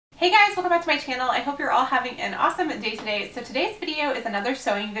Hey guys, welcome back to my channel. I hope you're all having an awesome day today. So today's video is another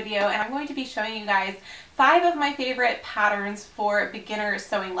sewing video, and I'm going to be showing you guys 5 of my favorite patterns for beginner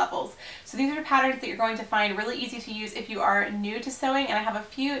sewing levels. So these are patterns that you're going to find really easy to use if you are new to sewing, and I have a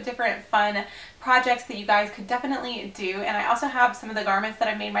few different fun projects that you guys could definitely do. And I also have some of the garments that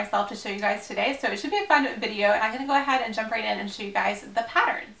I made myself to show you guys today, so it should be a fun video, and I'm going to go ahead and jump right in and show you guys the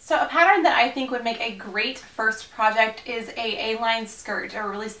patterns. So a pattern that I think would make a great first project is a A-line skirt, or a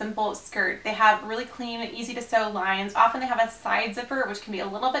really simple skirt. They have really clean, easy to sew lines. Often they have a side zipper, which can be a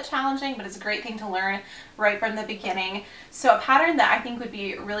little bit challenging, but it's a great thing to learn right from the beginning. So a pattern that I think would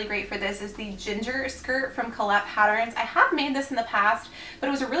be really great for this is the ginger skirt from Colette Patterns. I have made this in the past, but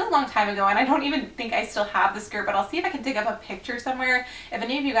it was a really long time ago, and I don't even think I still have the skirt, but I'll see if I can dig up a picture somewhere. If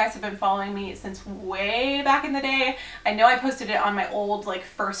any of you guys have been following me since way back in the day, I know I posted it on my old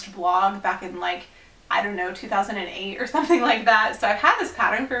first blog back in I don't know, 2008 or something like that. So I've had this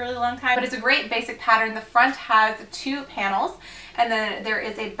pattern for a really long time, but it's a great basic pattern. The front has 2 panels, and then there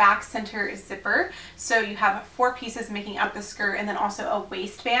is a back center zipper. So you have 4 pieces making up the skirt, and then also a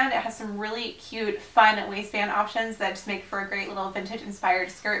waistband. It has some really cute, fun waistband options that just make for a great little vintage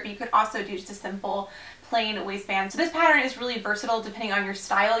inspired skirt, but you could also do just a simple plain waistband. So this pattern is really versatile depending on your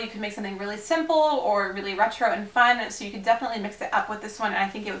style. You can make something really simple or really retro and fun, so you could definitely mix it up with this one, and I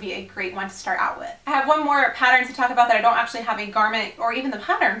think it would be a great one to start out with. I have one more pattern to talk about that I don't actually have a garment or even the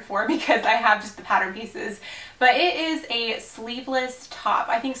pattern for because I have just the pattern pieces, but it is a sleeveless top.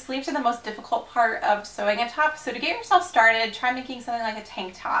 I think sleeves are the most difficult part of sewing a top, so to get yourself started, try making something like a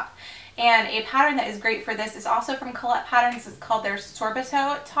tank top. And a pattern that is great for this is also from Colette Patterns. It's called their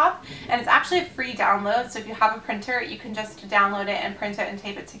Sorbito top, and it's actually a free download, so if you have a printer you can just download it and print it and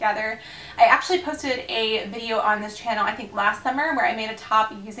tape it together. I actually posted a video on this channel I think last summer where I made a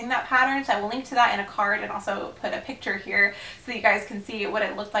top using that pattern, so I will link to that in a card and also put a picture here so that you guys can see what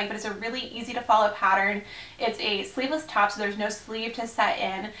it looked like. But it's a really easy to follow pattern. It's a sleeveless top, so there's no sleeve to set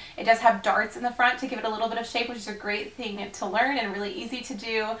in. It does have darts in the front to give it a little bit of shape, which is a great thing to learn and really easy to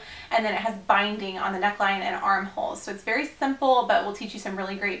do. And then it has binding on the neckline and armholes. So it's very simple, but will teach you some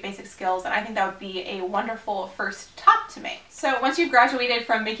really great basic skills, and I think that would be a wonderful first top to make. So once you've graduated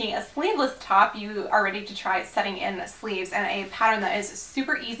from making a sleeveless top, you are ready to try setting in sleeves, and a pattern that is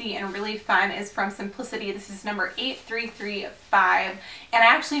super easy and really fun is from Simplicity. This is number 8335, and I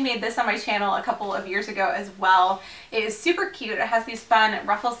actually made this on my channel a couple of years ago as well. It is super cute. It has these fun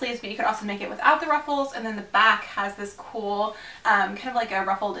ruffle sleeves, but you could also make it without the ruffles, and then the back has this cool kind of like a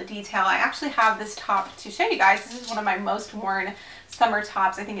ruffled detail. I actually have this top to show you guys. This is one of my most worn summer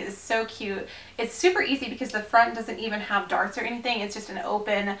tops. I think it is so cute. It's super easy because the front doesn't even have darts or anything. It's just an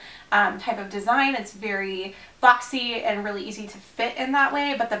open type of design. It's very boxy and really easy to fit in that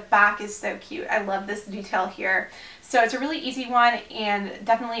way, but the back is so cute. I love this detail here. So it's a really easy one and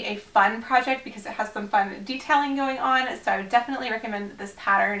definitely a fun project because it has some fun detailing going on. So I would definitely recommend this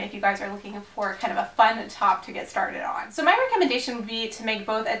pattern if you guys are looking for kind of a fun top to get started on. So my recommendation would be to make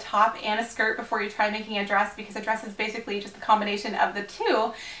both a top and a skirt before you try making a dress, because a dress is basically just the combination of the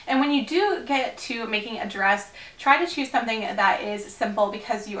two. And when you do get to making a dress, try to choose something that is simple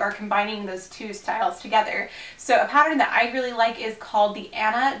because you are combining those two styles together. So a pattern that I really like is called the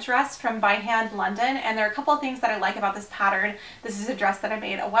Anna dress from By Hand London, and there are a couple of things that I like about this pattern. This is a dress that I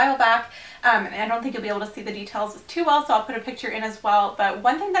made a while back, and I don't think you'll be able to see the details too well, so I'll put a picture in as well. But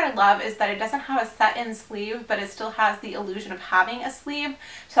one thing that I love is that it doesn't have a set-in sleeve, but it still has the illusion of having a sleeve,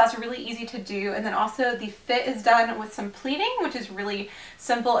 so that's really easy to do. And then also the fit is done with some pleating, which is really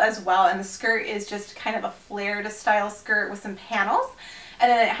simple as well, and the skirt is just kind of a flared style skirt with some panels. And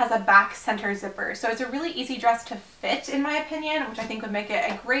then it has a back center zipper. So it's a really easy dress to fit, in my opinion, which I think would make it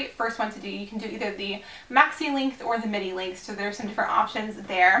a great first one to do. You can do either the maxi length or the midi length, so there's some different options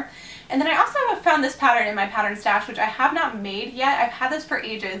there. And then I also have found this pattern in my pattern stash, which I have not made yet. I've had this for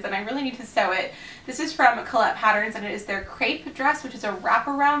ages and I really need to sew it. This is from Colette Patterns, and it is their crepe dress, which is a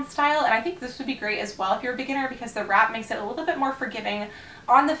wraparound style, and I think this would be great as well if you're a beginner because the wrap makes it a little bit more forgiving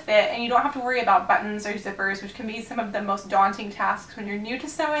on the fit, and you don't have to worry about buttons or zippers, which can be some of the most daunting tasks when you're new to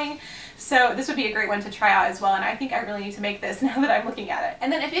sewing. So this would be a great one to try out as well, and I think I really need to make this now that I'm looking at it.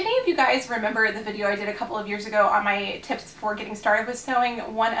 And then if any of you guys remember the video I did a couple of years ago on my tips for getting started with sewing,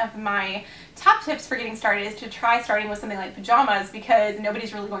 one of my top tips for getting started is to try starting with something like pajamas, because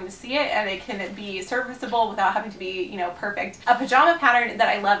nobody's really going to see it and it can be serviceable without having to be, you know, perfect. A pajama pattern that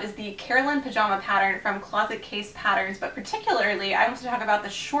I love is the Carolyn pajama pattern from Closet Case Patterns, but particularly I want to talk about the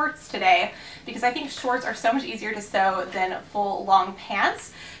shorts today because I think shorts are so much easier to sew than full long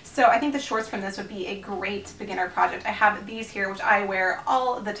pants. So I think the shorts from this would be a great beginner project. I have these here, which I wear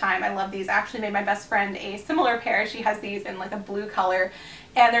all the time. I love these. I actually made my best friend a similar pair. She has these in like a blue color,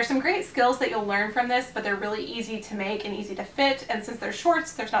 And there's some great skills that you'll learn from this, but they're really easy to make and easy to fit. And since they're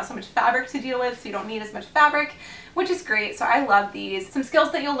shorts, there's not so much fabric to deal with, so you don't need as much fabric, which is great. So I love these. Some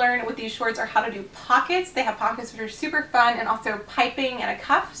skills that you'll learn with these shorts are how to do pockets. They have pockets which are super fun, and also piping and a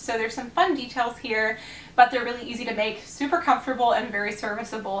cuff. So there's some fun details here, but they're really easy to make, super comfortable, and very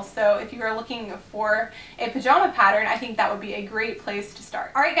serviceable. So if you are looking for a pajama pattern, I think that would be a great place to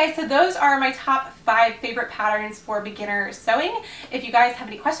start. All right, guys, so those are my top 5 favorite patterns for beginner sewing. If you guys have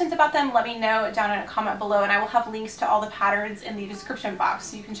any questions about them, let me know down in a comment below, and I will have links to all the patterns in the description box,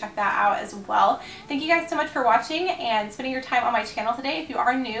 so you can check that out as well. Thank you guys so much for watching and spending your time on my channel today. If you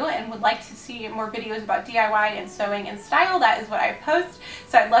are new and would like to see more videos about DIY and sewing and style, that is what I post.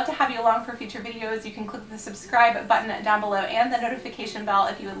 So I'd love to have you along for future videos. You can click the subscribe button down below and the notification bell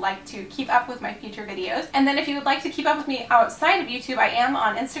if you would like to keep up with my future videos. And then if you would like to keep up with me outside of YouTube, I am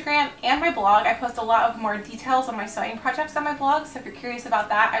on Instagram and my blog. I post a lot of more details on my sewing projects on my blog, so if you're curious about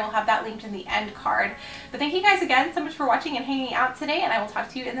that, I will have that linked in the end card. But thank you guys again so much for watching and hanging out today, and I will talk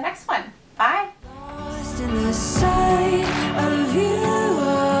to you in the next one.